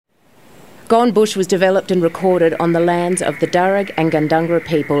Gone Bush was developed and recorded on the lands of the Darug and Gundungurra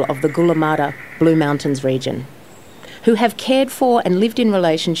people of the Gulamata Blue Mountains region, who have cared for and lived in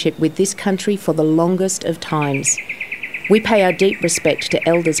relationship with this country for the longest of times. We pay our deep respect to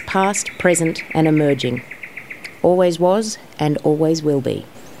elders past, present and emerging. Always was and always will be.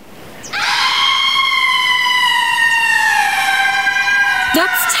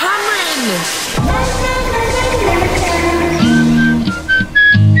 That's Tamrin!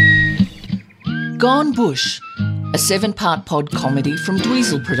 Gone Bush, a 7-part pod comedy from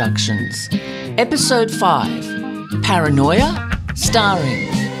Dweezil Productions. Episode 5, Paranoia, starring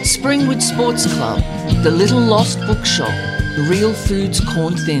Springwood Sports Club, The Little Lost Bookshop, Real Foods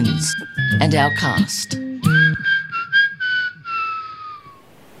Corn Thins, and our cast.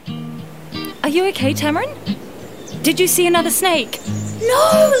 Are you okay, Tamrin? Did you see another snake?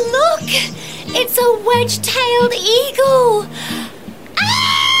 No, look! It's a wedge-tailed eagle!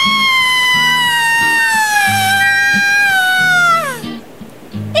 Ah!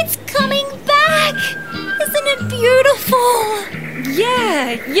 It's coming back! Isn't it beautiful?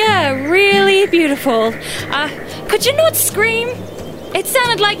 Yeah, really beautiful. Could you not scream? It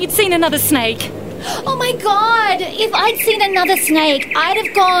sounded like you'd seen another snake. Oh my God! If I'd seen another snake, I'd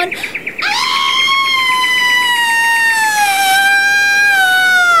have gone...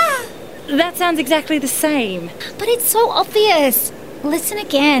 That sounds exactly the same. But it's so obvious. Listen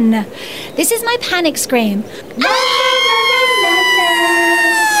again. This is my panic scream.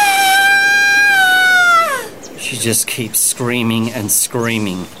 She just keeps screaming and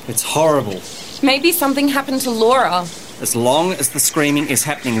screaming. It's horrible. Maybe something happened to Laura. As long as the screaming is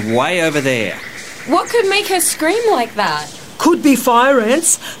happening way over there. What could make her scream like that? Could be fire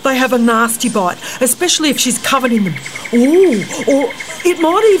ants. They have a nasty bite, especially if she's covered in them. Ooh, or it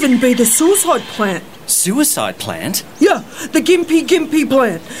might even be the suicide plant. Suicide plant? Yeah, the gimpy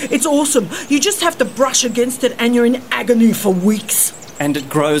plant. It's awesome. You just have to brush against it and you're in agony for weeks. And it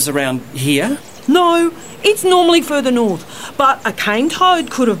grows around here? No, it's normally further north, but a cane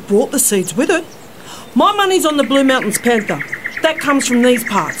toad could have brought the seeds with it. My money's on the Blue Mountains panther. That comes from these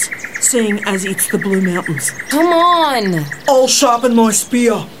parts, seeing as it's the Blue Mountains. Come on! I'll sharpen my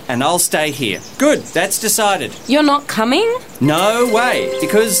spear. And I'll stay here. Good, that's decided. You're not coming? No way,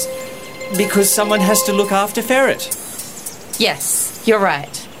 because someone has to look after Ferret. Yes, you're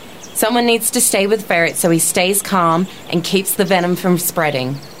right. Someone needs to stay with Ferret so he stays calm and keeps the venom from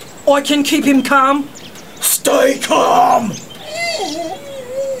spreading. I can keep him calm. Stay calm!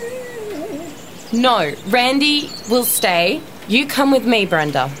 No, Randy will stay. You come with me,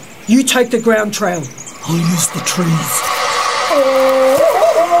 Brenda. You take the ground trail. I'll use the trees.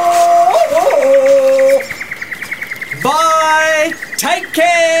 Bye! Take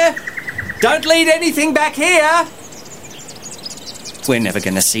care! Don't lead anything back here! We're never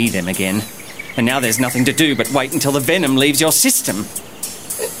going to see them again. And now there's nothing to do but wait until the venom leaves your system.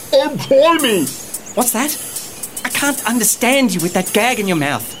 Untie me! What's that? I can't understand you with that gag in your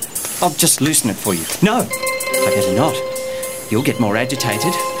mouth. I'll just loosen it for you. No, I better not. You'll get more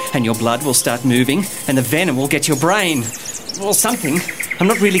agitated, and your blood will start moving, and the venom will get your brain. Or something. I'm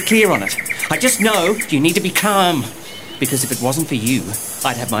not really clear on it. I just know you need to be calm. Because if it wasn't for you,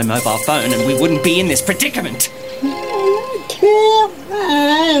 I'd have my mobile phone and we wouldn't be in this predicament.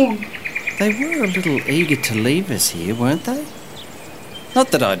 They were a little eager to leave us here, weren't they?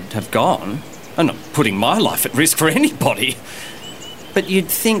 Not that I'd have gone. I'm not putting my life at risk for anybody. But you'd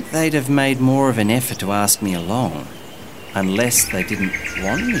think they'd have made more of an effort to ask me along. Unless they didn't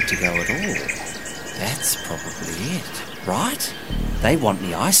want me to go at all. That's probably it, right? They want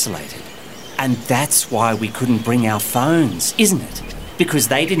me isolated. And that's why we couldn't bring our phones, isn't it? Because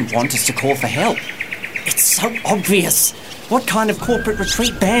they didn't want us to call for help. It's so obvious. What kind of corporate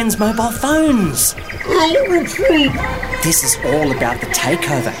retreat bans mobile phones? Retreat! This is all about the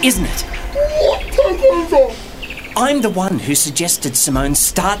takeover, isn't it? What takeover? I'm the one who suggested Simone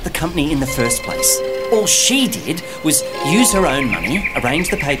start the company in the first place. All she did was use her own money, arrange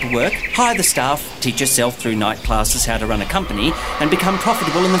the paperwork, hire the staff, teach herself through night classes how to run a company, and become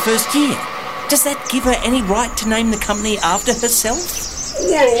profitable in the first year. Does that give her any right to name the company after herself?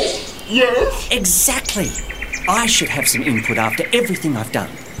 Well, yes. Exactly. I should have some input after everything I've done.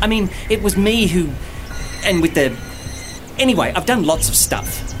 I mean, it was me who... And with the... Anyway, I've done lots of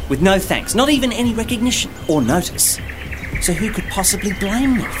stuff. With no thanks, not even any recognition or notice. So who could possibly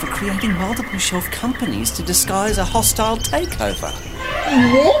blame me for creating multiple shelf companies to disguise a hostile takeover?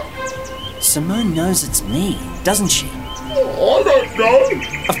 What? Simone knows it's me, doesn't she? I don't know.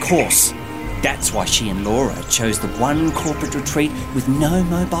 Of course. That's why she and Laura chose the one corporate retreat with no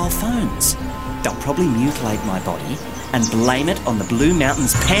mobile phones. They'll probably mutilate my body and blame it on the Blue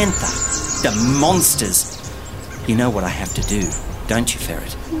Mountains panther. The monsters. You know what I have to do, don't you,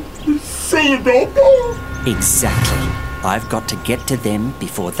 Ferret? See a doctor? Exactly. I've got to get to them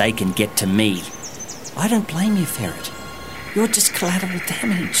before they can get to me. I don't blame you, Ferret. You're just collateral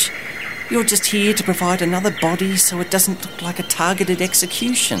damage. You're just here to provide another body so it doesn't look like a targeted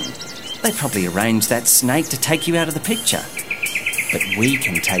execution. They probably arranged that snake to take you out of the picture. But we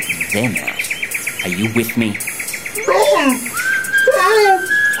can take them out. Are you with me? No! Help!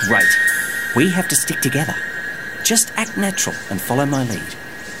 Great. We have to stick together. Just act natural and follow my lead.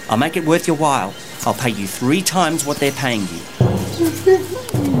 I'll make it worth your while. I'll pay you 3 times what they're paying you.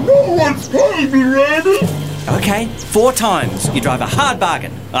 No one's paying me, Randy! Okay, 4 times. You drive a hard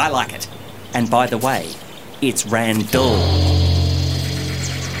bargain. I like it. And by the way, it's Randall.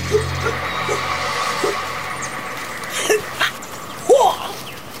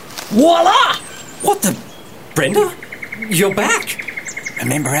 Voila! What the... Brenda? You're back.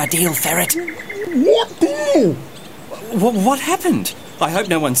 Remember our deal, Ferret? What deal? What happened? I hope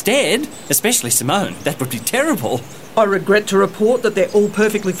no one's dead, especially Simone. That would be terrible. I regret to report that they're all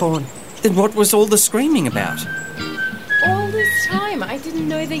perfectly fine. Then what was all the screaming about? All this time, I didn't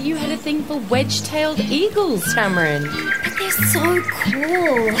know that you had a thing for wedge-tailed eagles, Tamarin. But they're so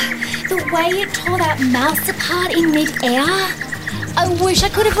cool. The way it tore that mouse apart in mid-air. I wish I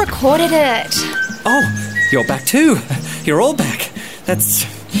could have recorded it. Oh, you're back too. You're all back. That's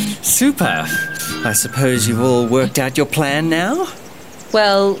super. I suppose you've all worked out your plan now?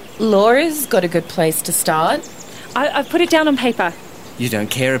 Well, Laura's got a good place to start. I've put it down on paper. You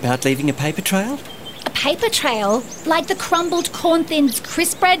don't care about leaving a paper trail? A paper trail? Like the crumbled corn thins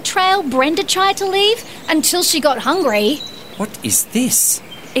crisp bread trail Brenda tried to leave until she got hungry. What is this?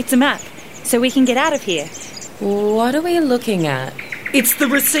 It's a map, so we can get out of here. What are we looking at? It's the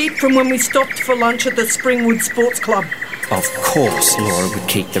receipt from when we stopped for lunch at the Springwood Sports Club. Of course Laura would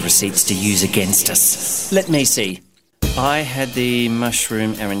keep the receipts to use against us. Let me see. I had the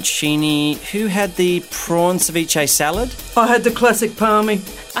mushroom arancini. Who had the prawn ceviche salad? I had the classic palmy.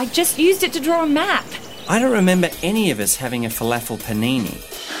 I just used it to draw a map. I don't remember any of us having a falafel panini.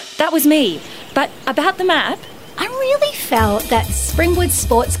 That was me. But about the map, I really felt that Springwood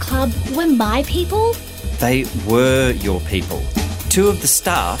Sports Club were my people. They were your people. 2 of the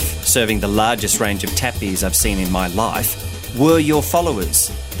staff, serving the largest range of tappies I've seen in my life, were your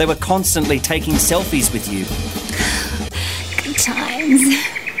followers. They were constantly taking selfies with you. Good times.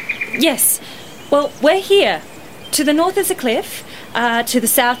 yes. Well, we're here. To the north is a cliff. To the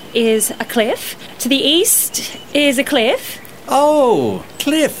south is a cliff. To the east is a cliff. Oh,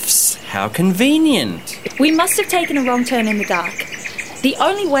 cliffs. How convenient. We must have taken a wrong turn in the dark. The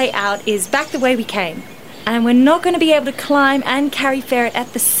only way out is back the way we came. And we're not going to be able to climb and carry Ferret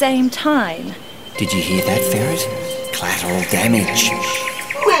at the same time. Did you hear that, Ferret? Collateral damage.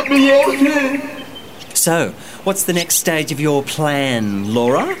 Let me out of here! So, what's the next stage of your plan,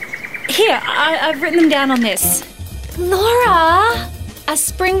 Laura? Here, I've written them down on this. Laura! A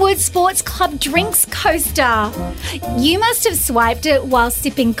Springwood Sports Club drinks coaster. You must have swiped it while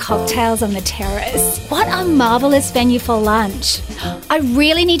sipping cocktails on the terrace. What a marvellous venue for lunch. I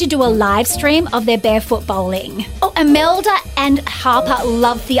really need to do a live stream of their barefoot bowling. Oh, Imelda and Harper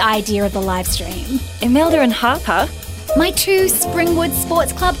loved the idea of the live stream. Imelda and Harper? My 2 Springwood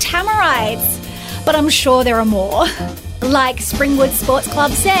Sports Club Tamarides. But I'm sure there are more. Like Springwood Sports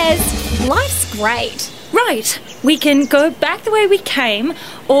Club says, life's great. Right. We can go back the way we came,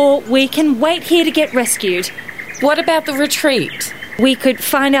 or we can wait here to get rescued. What about the retreat? We could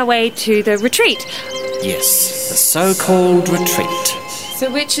find our way to the retreat. Yes, the so-called retreat.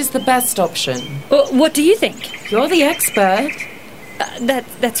 So which is the best option? What do you think? You're the expert.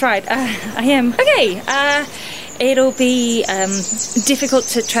 That's right. I am. Okay. It'll be difficult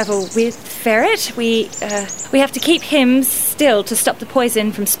to travel with Ferret. We have to keep him still to stop the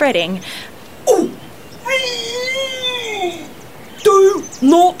poison from spreading. Oh! Do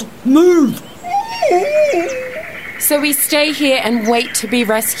not move! So we stay here and wait to be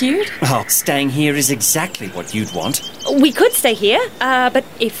rescued? Oh, staying here is exactly what you'd want. We could stay here, but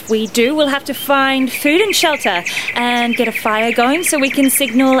if we do, we'll have to find food and shelter and get a fire going so we can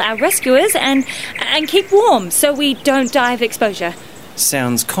signal our rescuers and keep warm so we don't die of exposure.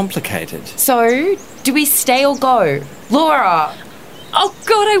 Sounds complicated. So, do we stay or go? Laura! Oh,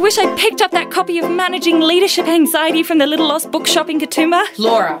 God, I wish I'd picked up that copy of Managing Leadership Anxiety from the Little Lost Bookshop in Katoomba.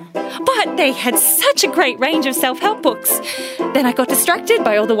 Laura. But they had such a great range of self-help books. Then I got distracted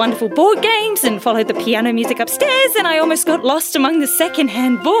by all the wonderful board games and followed the piano music upstairs, and I almost got lost among the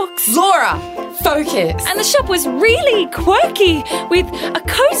second-hand books. Laura, focus. And the shop was really quirky, with a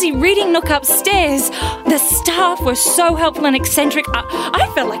cosy reading nook upstairs. The staff were so helpful and eccentric. I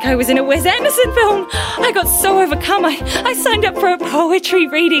felt like I was in a Wes Anderson film. I got so overcome, I signed up for a poetry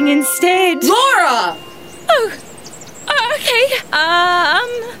reading instead. Laura! Oh, okay.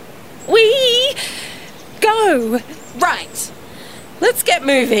 We go. Right. Let's get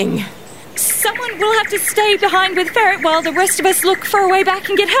moving. Someone will have to stay behind with Ferret while the rest of us look for a way back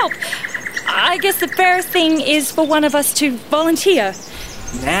and get help. I guess the fairest thing is for one of us to volunteer.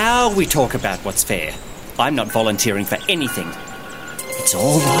 Now we talk about what's fair. I'm not volunteering for anything. It's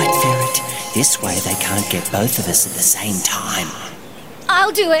all right, Ferret. This way they can't get both of us at the same time.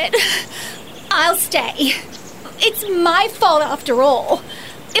 I'll do it. I'll stay. It's my fault after all.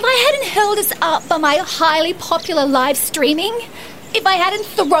 If I hadn't held us up by my highly popular live streaming, if I hadn't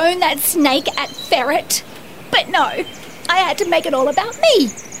thrown that snake at Ferret. But no, I had to make it all about me.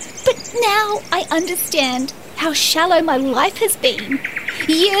 But now I understand how shallow my life has been.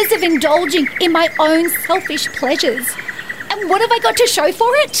 Years of indulging in my own selfish pleasures. And what have I got to show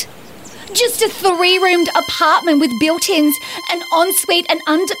for it? Just a 3-roomed apartment with built-ins, an ensuite and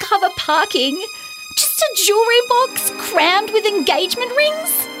undercover parking. Just a jewellery box crammed with engagement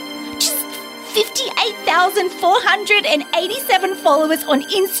rings. Just 58,487 followers on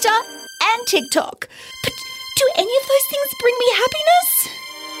Insta and TikTok. But do any of those things bring me happiness?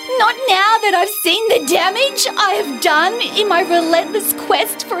 Not now that I've seen the damage I have done in my relentless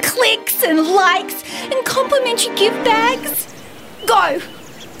quest for clicks and likes and complimentary gift bags. Go.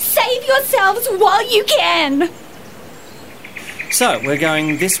 Save yourselves while you can. So, we're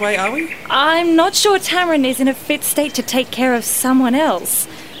going this way, are we? I'm not sure Tamarin is in a fit state to take care of someone else.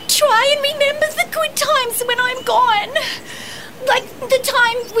 Try and remember the good times when I'm gone. Like the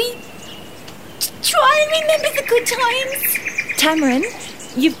time we... Try and remember the good times. Tamarin,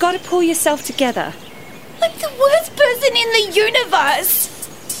 you've got to pull yourself together. I'm the worst person in the universe.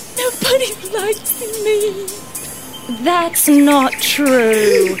 Nobody likes me. That's not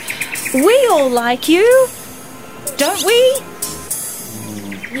true. We all like you, don't we?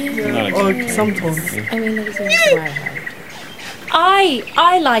 Oh, sometimes. I mean, there was a reason why I had.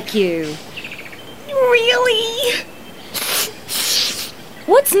 I like you. Really?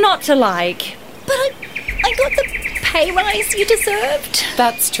 What's not to like? But I got the pay rise you deserved.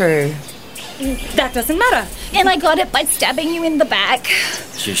 That's true. That doesn't matter. And I got it by stabbing you in the back.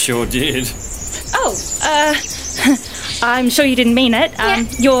 You sure did. Oh, I'm sure you didn't mean it. Yeah.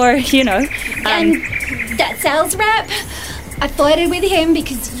 You're, you know... And that sales rep, I flirted with him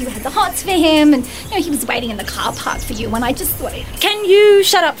because you had the hots for him, and he was waiting in the car park for you, and I just thought Can you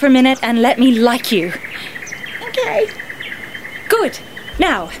shut up for a minute and let me like you? Okay. Good.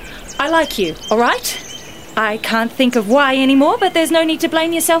 Now, I like you, all right? I can't think of why anymore, but there's no need to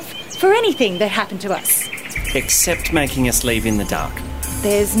blame yourself for anything that happened to us. Except making us leave in the dark.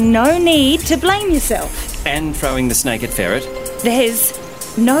 There's no need to blame yourself. And throwing the snake at Ferret. There's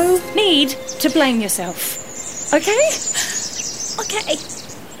no need to blame yourself. Okay? Okay.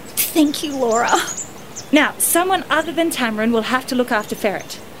 Thank you, Laura. Now, someone other than Tamarin will have to look after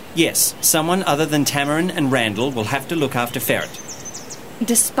Ferret. Yes, someone other than Tamarin and Randall will have to look after Ferret.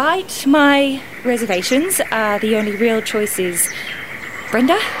 Despite my reservations, the only real choice is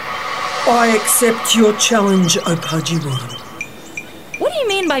Brenda? I accept your challenge, O Pudgy one. What do you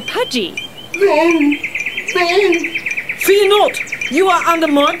mean by pudgy? No! Fear not. You are under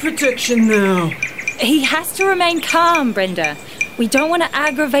my protection now. He has to remain calm, Brenda. We don't want to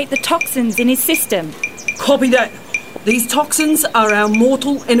aggravate the toxins in his system. Copy that. These toxins are our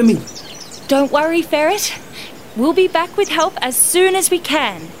mortal enemy. Don't worry, Ferret. We'll be back with help as soon as we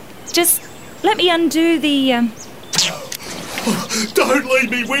can. Just let me undo the, Don't leave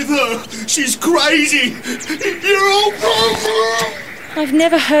me with her! She's crazy! You're all wrong! I've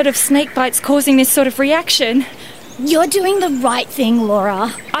never heard of snake bites causing this sort of reaction. You're doing the right thing,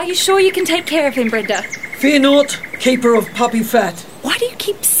 Laura. Are you sure you can take care of him, Brenda? Fear not, keeper of puppy fat. Why do you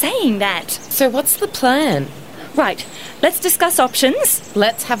keep saying that? So what's the plan? Right, let's discuss options.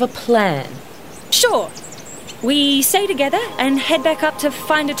 Let's have a plan. Sure. We stay together and head back up to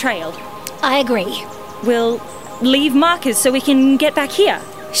find a trail. I agree. We'll leave markers so we can get back here.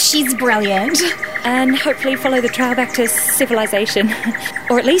 She's brilliant. And hopefully follow the trail back to civilization.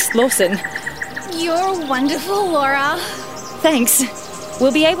 Or at least Lawson. You're wonderful, Laura. Thanks.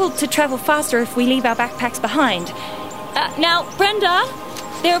 We'll be able to travel faster if we leave our backpacks behind. Now, Brenda,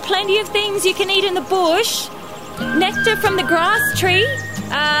 there are plenty of things you can eat in the bush. Nectar from the grass tree,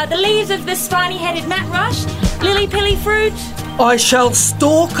 the leaves of the spiny-headed mat rush, lily-pilly fruit. I shall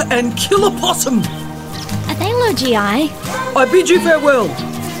stalk and kill a possum. Are they low GI? I bid you farewell.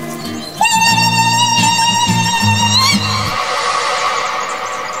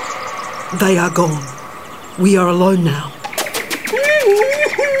 They are gone. We are alone now.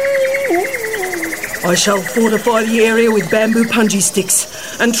 I shall fortify the area with bamboo punji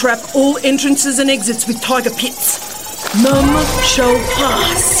sticks and trap all entrances and exits with tiger pits. None shall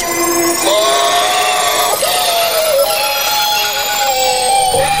pass.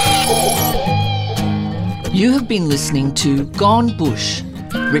 You have been listening to Gone Bush,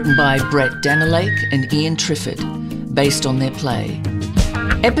 written by Brett Danilake and Ian Trifford, based on their play.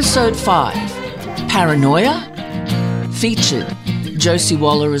 Episode 5, Paranoia, featured Josie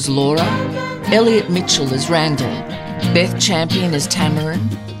Waller as Laura, Elliot Mitchell as Randall, Beth Champion as Tamarin,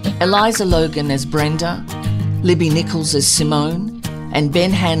 Eliza Logan as Brenda, Libby Nichols as Simone, and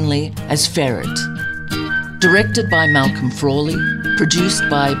Ben Hanley as Ferret. Directed by Malcolm Frawley, produced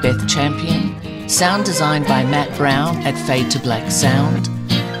by Beth Champion, sound designed by Matt Brown at Fade to Black Sound,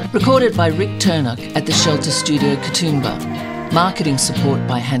 recorded by Rick Turnock at the Shelter Studio Katoomba, marketing support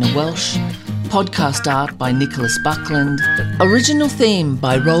by Hannah Welsh, podcast art by Nicholas Buckland, original theme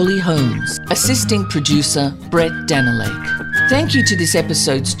by Rolly Holmes, assisting producer Brett Danilake. Thank you to this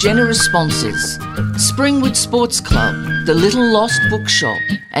episode's generous sponsors, Springwood Sports Club, The Little Lost Bookshop,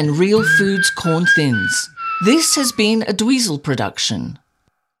 and Real Foods Corn Thins. This has been a Dweezil production.